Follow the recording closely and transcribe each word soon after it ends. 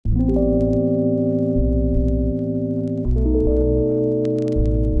Hey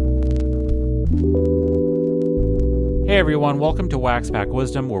everyone, welcome to Wax Pack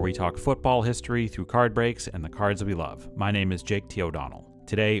Wisdom, where we talk football history through card breaks and the cards that we love. My name is Jake T. O'Donnell.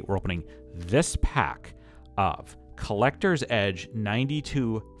 Today we're opening this pack of Collector's Edge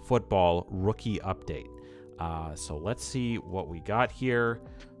 92 Football Rookie Update. So let's see what we got here.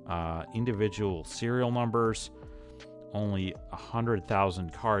 Individual serial numbers, only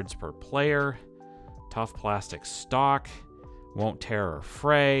 100,000 cards per player, tough plastic stock, won't tear or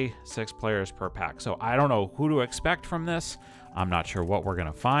fray, 6 players per pack. So I don't know who to expect from this. I'm not sure what we're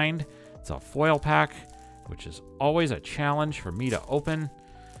going to find. It's a foil pack, which is always a challenge for me to open.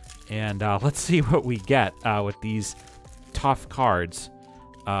 And let's see what we get with these tough cards.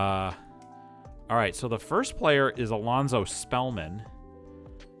 All right, so the first player is Alonzo Spellman.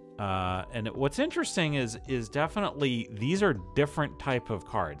 And what's interesting is definitely these are different type of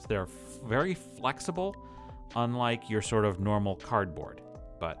cards. They're very flexible, unlike your sort of normal cardboard.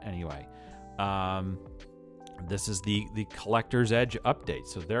 But anyway, this is the Collector's Edge update.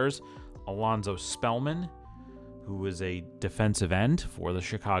 So there's Alonzo Spellman, who is a defensive end for the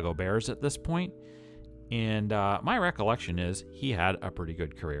Chicago Bears at this point. And my recollection is he had a pretty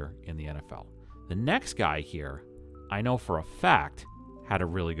good career in the NFL. The next guy here, I know for a fact, had a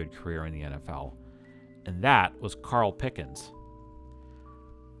really good career in the NFL. And that was Carl Pickens,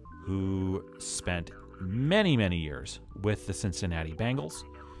 who spent many, many years with the Cincinnati Bengals.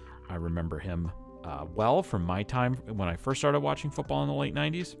 I remember him well from my time when I first started watching football in the late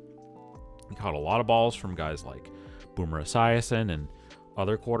 90s. He caught a lot of balls from guys like Boomer Esiason and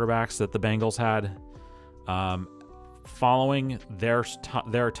other quarterbacks that the Bengals had. Following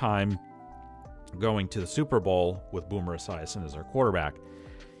their time going to the Super Bowl with Boomer Esiason as their quarterback,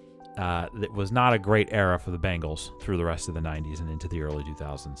 it was not a great era for the Bengals through the rest of the 90s and into the early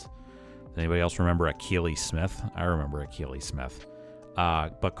 2000s. Does anybody else remember Akili Smith? I remember Akili Smith.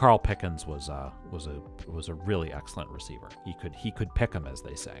 But Carl Pickens was a really excellent receiver. He could pick him, as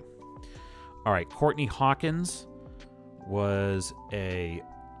they say. All right, Courtney Hawkins was a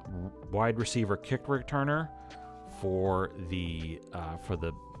wide receiver kick returner for the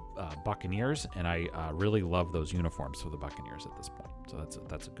Buccaneers, and I really love those uniforms for the Buccaneers at this point. So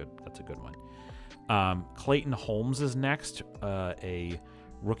that's a good one. Clayton Holmes is next, a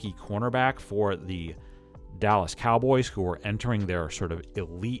rookie cornerback for the Dallas Cowboys, who were entering their sort of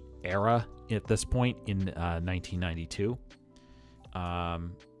elite era at this point in 1992.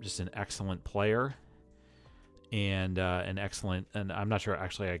 Just an excellent player and an excellent, and I'm not sure,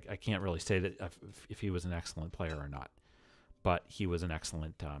 actually, I can't really say that if he was an excellent player or not, but he was an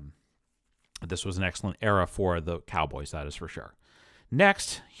excellent, this was an excellent era for the Cowboys, that is for sure.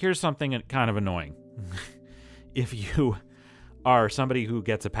 Next, here's something kind of annoying. If you are somebody who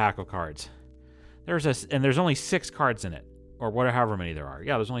gets a pack of cards, there's only 6 cards in it, or whatever, however many there are.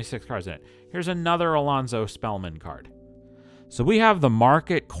 Yeah, there's only 6 cards in it. Here's another Alonzo Spellman card. So we have the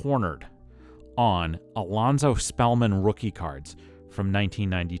market cornered on Alonzo Spellman rookie cards from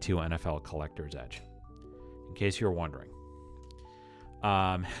 1992 NFL Collector's Edge, in case you're wondering.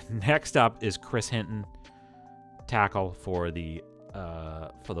 Next up is Chris Hinton, tackle for the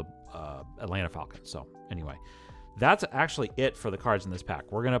Atlanta Falcons. So anyway, that's actually it for the cards in this pack.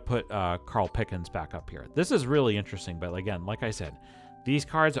 We're going to put Carl Pickens back up here. This is really interesting, but again, like I said, these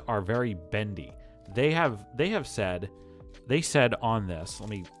cards are very bendy. They said on this, let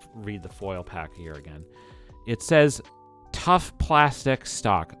me read the foil pack here again. It says, tough plastic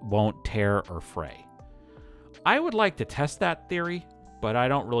stock won't tear or fray. I would like to test that theory, but I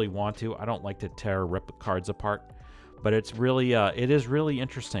don't really want to. I don't like to tear or rip cards apart. But it's really, it is really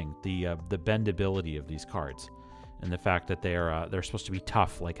interesting, the bendability of these cards, and the fact that they're supposed to be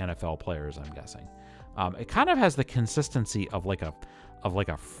tough like NFL players, I'm guessing. It kind of has the consistency of like a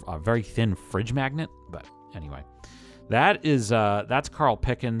very thin fridge magnet. But anyway, that's Carl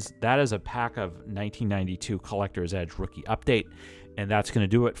Pickens. That is a pack of 1992 Collector's Edge Rookie Update, and that's going to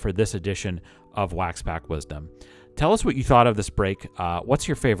do it for this edition of Wax Pack Wisdom. Tell us what you thought of this break. What's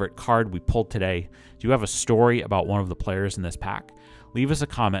your favorite card we pulled today? Do you have a story about one of the players in this pack? Leave us a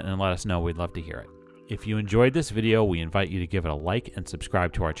comment and let us know. We'd love to hear it. If you enjoyed this video, we invite you to give it a like and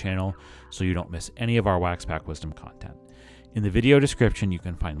subscribe to our channel so you don't miss any of our Wax Pack Wisdom content. In the video description, you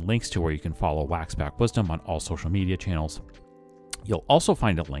can find links to where you can follow Wax Pack Wisdom on all social media channels. You'll also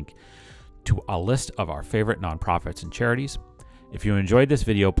find a link to a list of our favorite nonprofits and charities. If you enjoyed this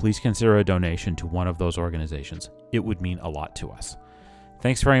video, please consider a donation to one of those organizations. It would mean a lot to us.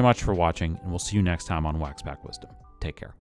 Thanks very much for watching, and we'll see you next time on Wax Pack Wisdom. Take care.